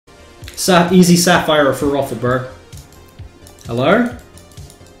Easy Sapphire for Ruffleberg. Hello?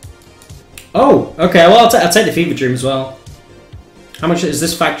 Oh, okay, well, I'll take the Fever Dream as well. How much is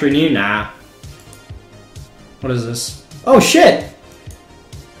this factory new? Nah. What is this? Oh, shit!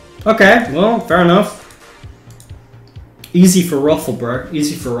 Okay, well, fair enough. Easy for Ruffleberg.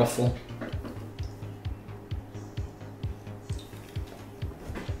 Easy for Ruffle.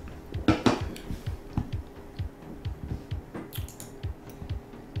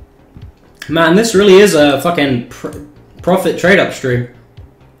 Man, this really is a fucking profit trade-up stream.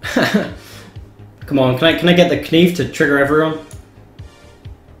 Come on, can I get the Knief to trigger everyone?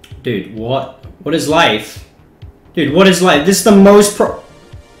 Dude, what? What is life? Dude, what is life? This is the most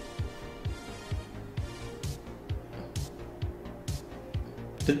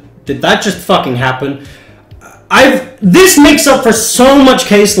Did that just fucking happen? This makes up for so much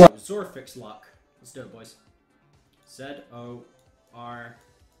case luck. Zorfix luck. Let's do it, boys. Z-O-R-P-H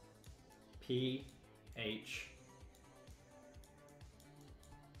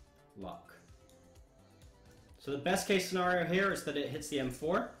luck. So the best case scenario here is that it hits the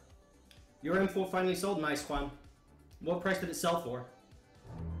M4. Your M4 finally sold. Nice, Juan. What price did it sell for?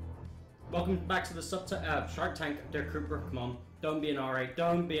 Welcome back to the Shark Tank, dear Cooper. Come on. Don't be an RA.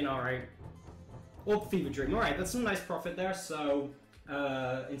 Don't be an RA. Or Fever Dream. Alright, that's some nice profit there. So,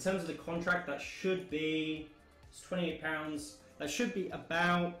 in terms of the contract, that should be... It's £28. That should be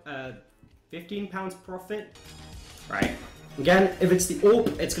about £15 profit. Right. Again, if it's the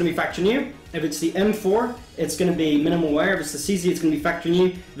AWP, it's going to be factory new. If it's the M4, it's going to be minimal wear. If it's the CZ, it's going to be factory new.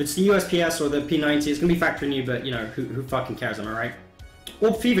 If it's the USPS or the P90, it's going to be factory new, but, you know, who fucking cares, am I right?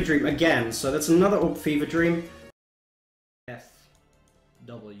 AWP Fever Dream, again. So that's another AWP Fever Dream.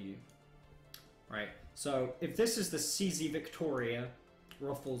 FW. Right. So, if this is the CZ Victoria,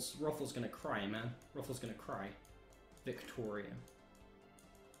 Ruffle's going to cry, man. Ruffle's going to cry. Victoria.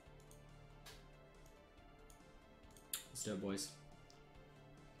 Let's do it, boys.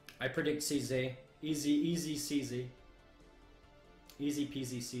 I predict CZ. Easy CZ. Easy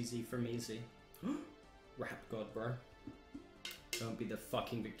peasy CZ from easy. Rap god, bro. Don't be the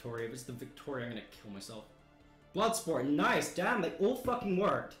fucking Victoria. If it's the Victoria, I'm gonna kill myself. Bloodsport, nice. Damn, they all fucking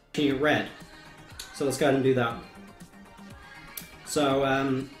worked. Red. So let's go ahead and do that. So,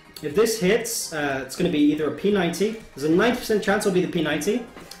 if this hits, it's gonna be either a P90. There's a 90% chance it'll be the P90,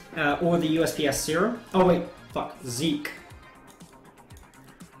 or the USPS Zero. Oh wait. Fuck. Zeke.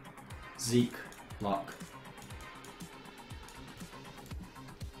 Zeke. Lock.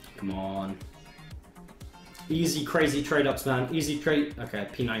 Come on. Easy, crazy trade-ups, man. Easy trade... Okay,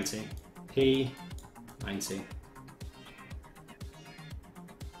 P90. P90.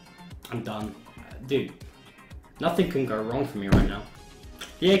 I'm done. Dude. Nothing can go wrong for me right now.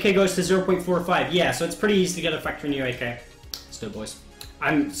 The AK goes to 0.45. Yeah, so it's pretty easy to get a factory new AK. Let's do it, boys.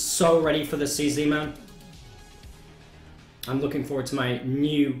 I'm so ready for the CZ, man. I'm looking forward to my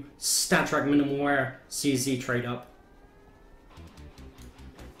new StatTrak Minimal Wear CZ trade up.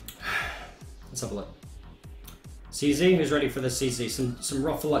 Let's have a look. CZ, who's ready for the CZ? Some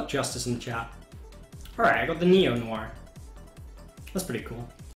Ruffle Luck Justice in the chat. Alright, I got the neo-noir. That's pretty cool.